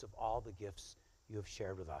of all the gifts you have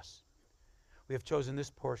shared with us. We have chosen this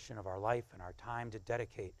portion of our life and our time to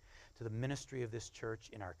dedicate to the ministry of this church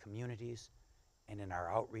in our communities and in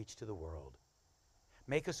our outreach to the world.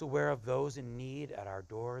 Make us aware of those in need at our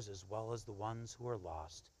doors as well as the ones who are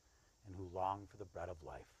lost and who long for the bread of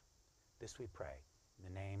life. This we pray in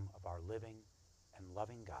the name of our living and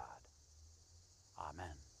loving God.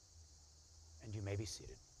 Amen. And you may be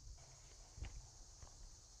seated.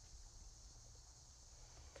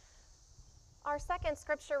 Our second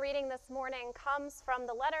scripture reading this morning comes from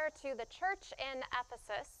the letter to the church in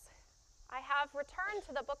Ephesus. I have returned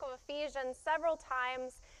to the book of Ephesians several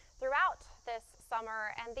times throughout this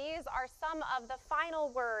summer, and these are some of the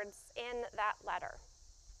final words in that letter.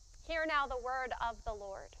 Hear now the word of the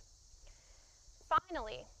Lord.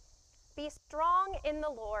 Finally, be strong in the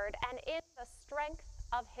Lord and in the strength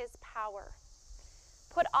of his power.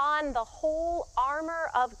 Put on the whole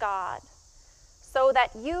armor of God, so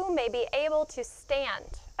that you may be able to stand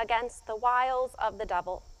against the wiles of the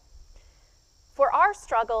devil. For our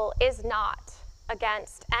struggle is not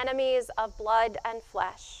against enemies of blood and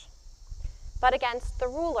flesh, but against the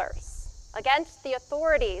rulers, against the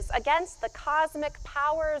authorities, against the cosmic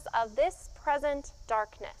powers of this present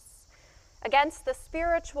darkness, against the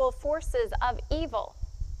spiritual forces of evil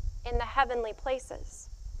in the heavenly places.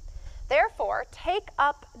 Therefore, take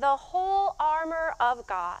up the whole armor of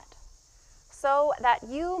God, so that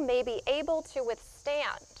you may be able to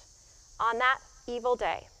withstand on that evil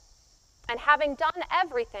day, and having done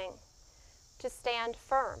everything, to stand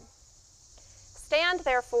firm. Stand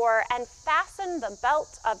therefore and fasten the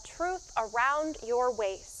belt of truth around your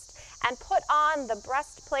waist, and put on the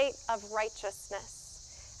breastplate of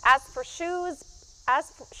righteousness. As for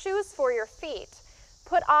shoes for your feet,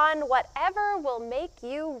 put on whatever will make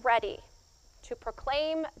you ready to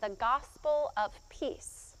proclaim the gospel of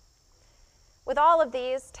peace. With all of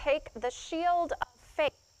these, take the shield of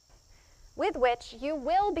faith, with which you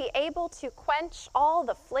will be able to quench all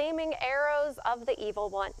the flaming arrows of the evil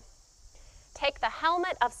one. Take the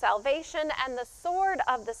helmet of salvation and the sword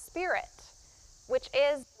of the Spirit, which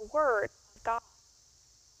is the word of God.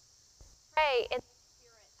 Pray in the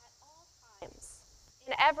Spirit at all times,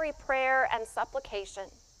 in every prayer and supplication.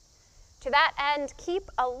 To that end, keep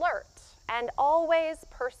alert and always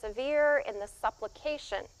persevere in the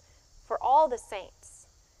supplication for all the saints.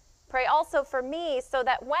 Pray also for me, so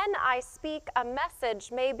that when I speak, a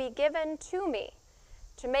message may be given to me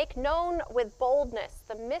to make known with boldness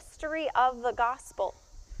the mystery of the gospel,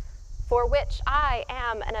 for which I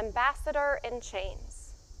am an ambassador in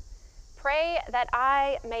chains. Pray that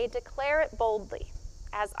I may declare it boldly,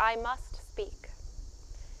 as I must speak.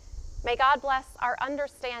 May God bless our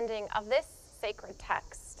understanding of this sacred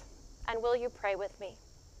text, and will you pray with me?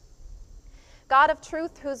 God of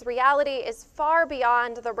truth, whose reality is far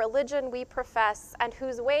beyond the religion we profess and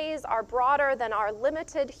whose ways are broader than our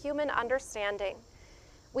limited human understanding,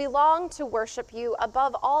 we long to worship you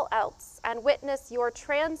above all else and witness your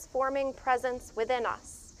transforming presence within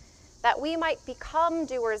us, that we might become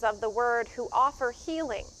doers of the word who offer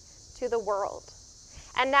healing to the world.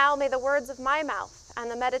 And now may the words of my mouth and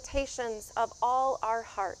the meditations of all our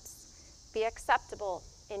hearts be acceptable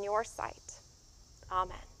in your sight.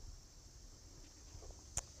 Amen.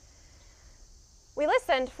 We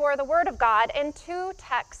listened for the Word of God in two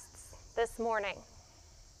texts this morning.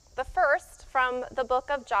 The first, from the book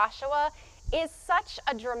of Joshua, is such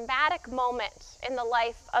a dramatic moment in the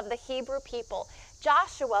life of the Hebrew people.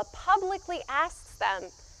 Joshua publicly asks them,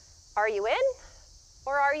 are you in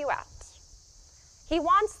or are you out? He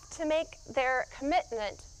wants to make their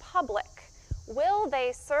commitment public. Will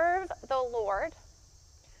they serve the Lord,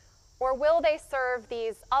 or will they serve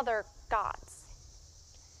these other gods?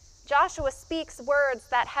 Joshua speaks words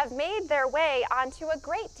that have made their way onto a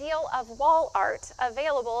great deal of wall art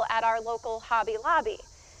available at our local Hobby Lobby.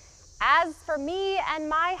 As for me and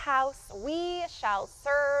my house, we shall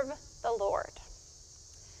serve the Lord.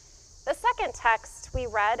 The second text we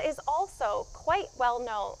read is also quite well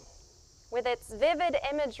known, with its vivid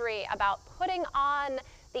imagery about putting on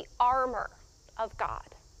the armor of God.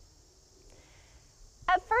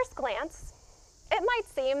 At first glance, it might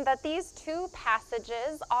seem that these two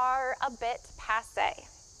passages are a bit passé.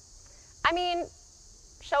 I mean,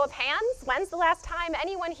 show of hands, when's the last time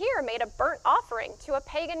anyone here made a burnt offering to a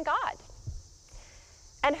pagan god?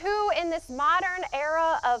 And who in this modern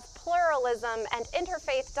era of pluralism and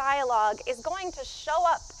interfaith dialogue is going to show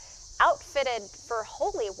up outfitted for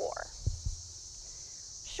holy war?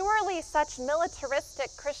 Surely such militaristic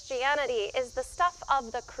Christianity is the stuff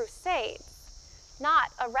of the Crusades,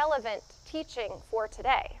 not a relevant teaching for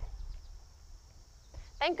today.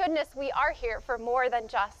 Thank goodness we are here for more than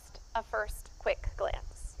just a first quick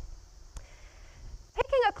glance.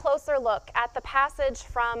 Taking a closer look at the passage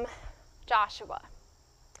from Joshua,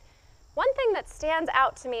 one thing that stands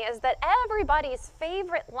out to me is that everybody's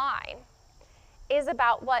favorite line is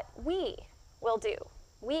about what we will do.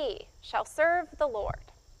 We shall serve the Lord.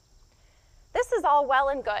 This is all well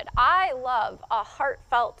and good. I love a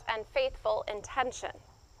heartfelt and faithful intention.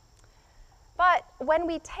 But when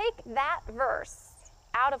we take that verse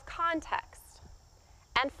out of context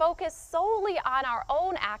and focus solely on our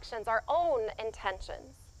own actions, our own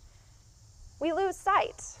intentions, we lose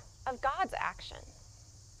sight of God's action.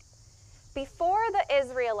 Before the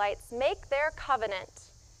Israelites make their covenant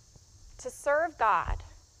to serve God,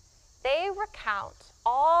 they recount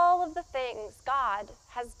all of the things God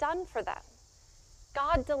has done for them.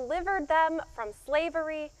 God delivered them from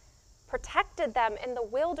slavery, protected them in the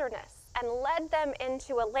wilderness, and led them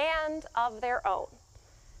into a land of their own.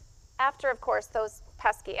 After, of course, those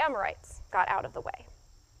pesky Amorites got out of the way.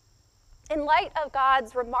 In light of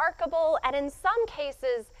God's remarkable and in some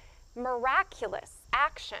cases miraculous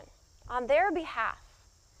action on their behalf,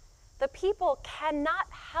 the people cannot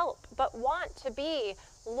help but want to be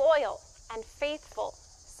loyal and faithful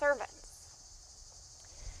servants.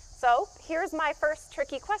 So here's my first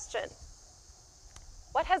tricky question.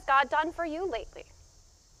 What has God done for you lately?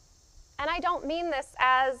 And I don't mean this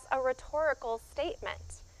as a rhetorical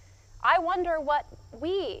statement. I wonder what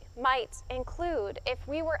we might include if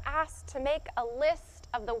we were asked to make a list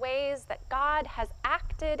of the ways that God has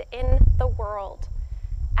acted in the world,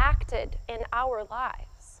 acted in our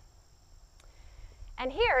lives.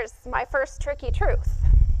 And here's my first tricky truth.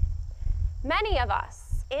 Many of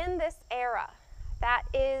us in this era that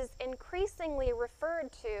is increasingly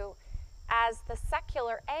referred to as the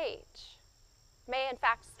secular age may in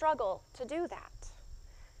fact struggle to do that.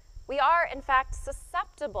 We are in fact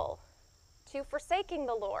susceptible to forsaking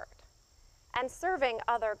the Lord and serving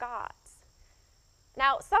other gods.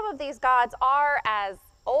 Now, some of these gods are as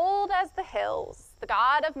old as the hills. The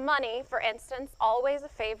god of money, for instance, always a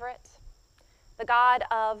favorite. The god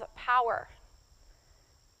of power.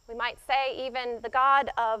 We might say even the god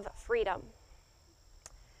of freedom.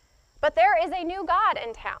 But there is a new god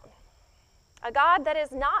in town, a god that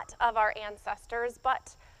is not of our ancestors,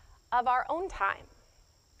 but of our own time.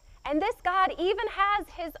 And this God even has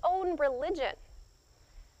his own religion.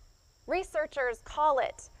 Researchers call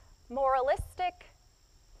it moralistic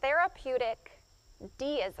therapeutic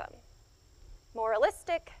deism.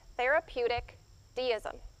 Moralistic therapeutic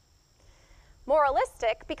deism.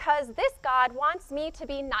 Moralistic because this God wants me to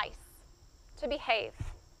be nice, to behave.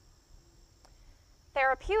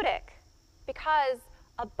 Therapeutic because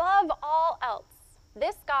above all else,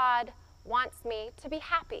 this God wants me to be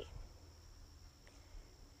happy.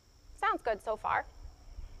 Sounds good so far.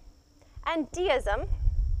 And deism,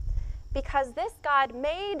 because this God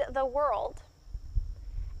made the world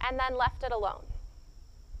and then left it alone.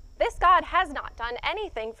 This God has not done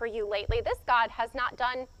anything for you lately. This God has not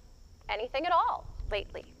done anything at all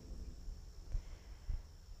lately.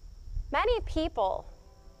 Many people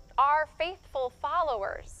are faithful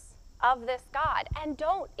followers of this God and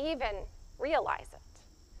don't even realize it.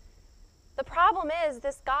 The problem is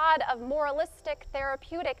this God of moralistic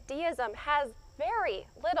therapeutic deism has very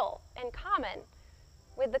little in common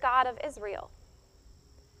with the God of Israel.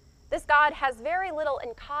 This God has very little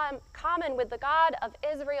in common with the God of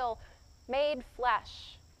Israel made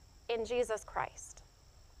flesh in Jesus Christ.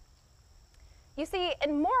 You see,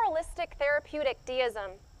 in moralistic therapeutic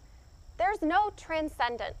deism, there's no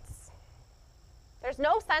transcendence. There's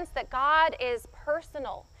no sense that God is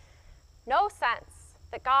personal, no sense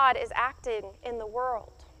that God is acting in the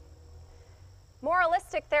world.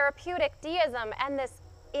 Moralistic therapeutic deism and this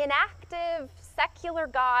inactive secular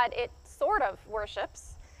God it sort of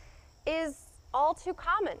worships is all too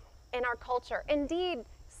common in our culture. Indeed,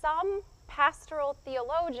 some pastoral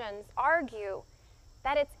theologians argue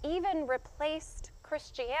that it's even replaced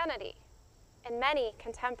Christianity in many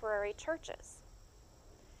contemporary churches.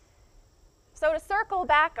 So to circle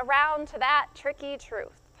back around to that tricky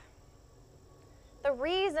truth, the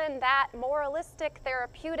reason that moralistic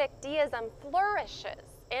therapeutic deism flourishes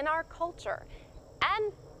in our culture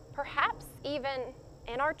and perhaps even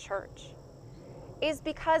in our church is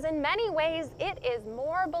because in many ways it is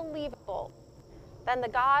more believable than the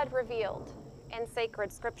God revealed in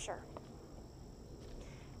sacred scripture.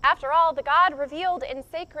 After all, the God revealed in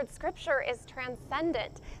sacred scripture is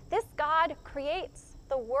transcendent. This God creates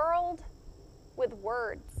the world with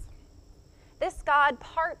words. This God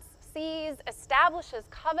parts seas, establishes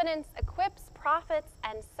covenants, equips prophets,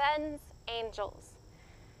 and sends angels.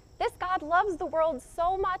 This God loves the world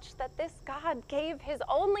so much that this God gave his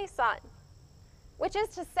only Son, which is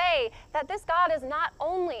to say that this God is not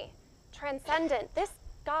only transcendent, this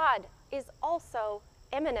God is also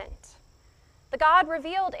immanent. The God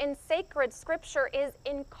revealed in sacred scripture is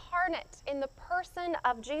incarnate in the person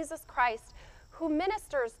of Jesus Christ, who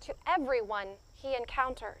ministers to everyone he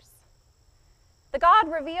encounters. The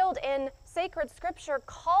God revealed in sacred scripture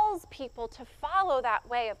calls people to follow that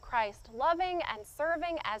way of Christ, loving and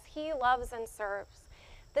serving as he loves and serves.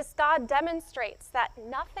 This God demonstrates that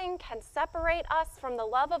nothing can separate us from the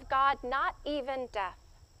love of God, not even death.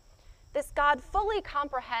 This God fully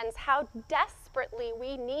comprehends how desperately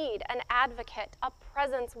we need an advocate, a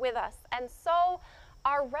presence with us, and so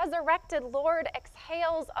our resurrected Lord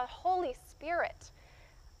exhales a Holy Spirit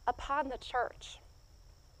upon the church.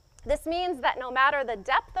 This means that no matter the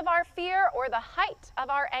depth of our fear or the height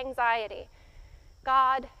of our anxiety,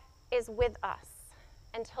 God is with us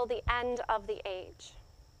until the end of the age.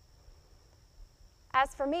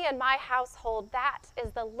 As for me and my household, that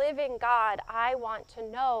is the living God I want to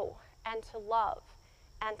know and to love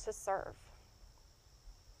and to serve.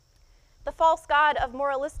 The false god of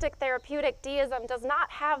moralistic therapeutic deism does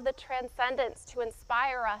not have the transcendence to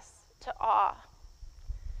inspire us to awe.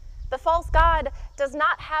 The false god does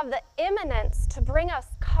not have the immanence to bring us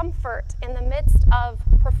comfort in the midst of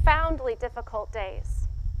profoundly difficult days.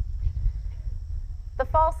 The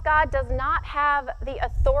false god does not have the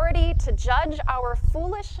authority to judge our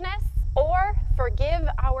foolishness or forgive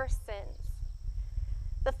our sins.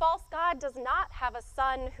 The false god does not have a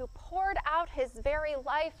son who poured out his very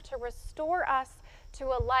life to restore us to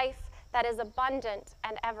a life that is abundant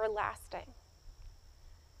and everlasting.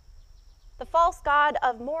 The false god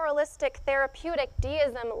of moralistic therapeutic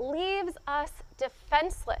deism leaves us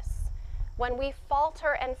defenseless when we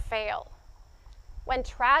falter and fail, when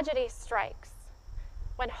tragedy strikes,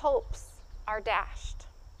 when hopes are dashed.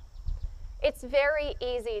 It's very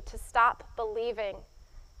easy to stop believing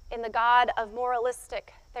in the God of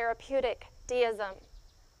moralistic therapeutic deism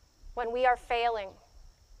when we are failing,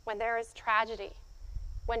 when there is tragedy,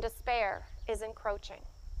 when despair is encroaching.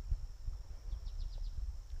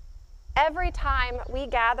 Every time we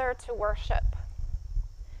gather to worship,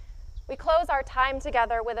 we close our time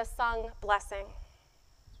together with a sung blessing.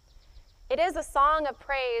 It is a song of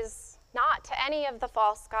praise not to any of the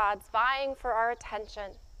false gods vying for our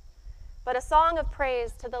attention, but a song of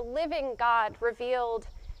praise to the living God revealed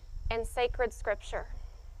in sacred scripture.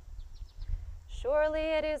 Surely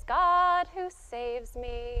it is God who saves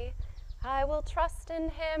me. I will trust in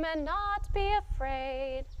him and not be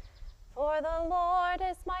afraid. For the Lord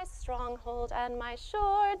is my stronghold and my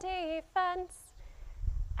sure defense,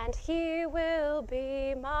 and he will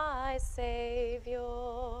be my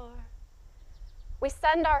Savior. We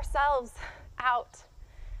send ourselves out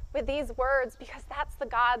with these words because that's the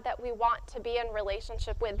God that we want to be in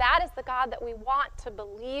relationship with. That is the God that we want to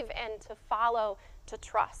believe in, to follow, to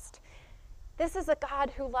trust. This is a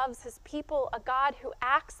God who loves his people, a God who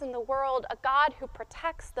acts in the world, a God who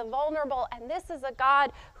protects the vulnerable, and this is a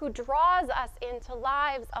God who draws us into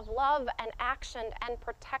lives of love and action and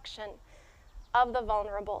protection of the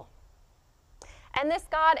vulnerable. And this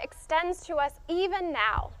God extends to us even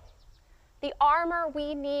now the armor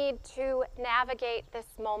we need to navigate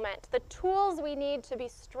this moment, the tools we need to be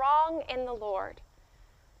strong in the Lord.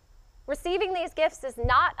 Receiving these gifts is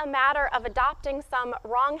not a matter of adopting some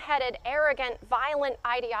wrong-headed, arrogant, violent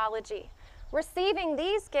ideology. Receiving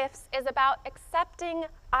these gifts is about accepting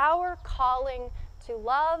our calling to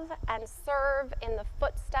love and serve in the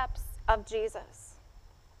footsteps of Jesus.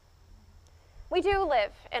 We do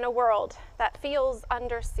live in a world that feels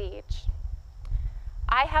under siege.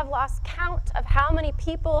 I have lost count of how many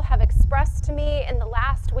people have expressed to me in the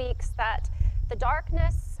last weeks that the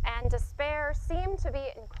darkness and despair seem to be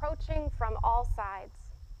encroaching from all sides.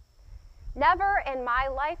 Never in my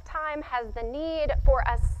lifetime has the need for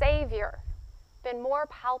a Savior been more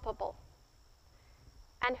palpable.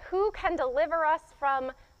 And who can deliver us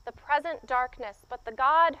from the present darkness but the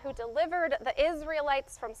God who delivered the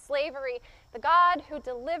Israelites from slavery, the God who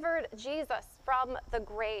delivered Jesus from the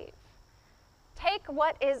grave? Take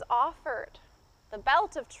what is offered, the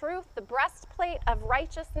belt of truth, the breastplate of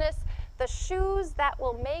righteousness, the shoes that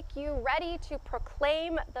will make you ready to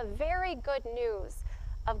proclaim the very good news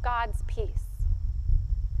of God's peace.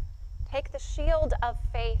 Take the shield of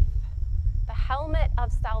faith, the helmet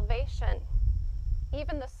of salvation,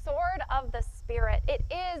 even the sword of the Spirit. It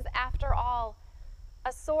is, after all,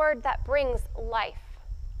 a sword that brings life,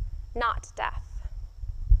 not death.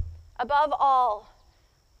 Above all,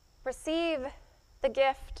 receive the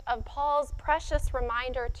gift of Paul's precious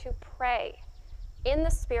reminder to pray in the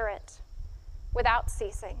Spirit, without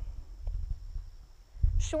ceasing.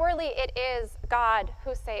 Surely it is God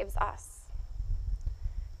who saves us.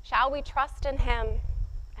 Shall we trust in him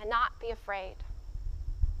and not be afraid?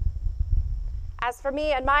 As for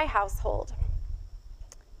me and my household,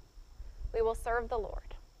 we will serve the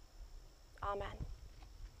Lord. Amen.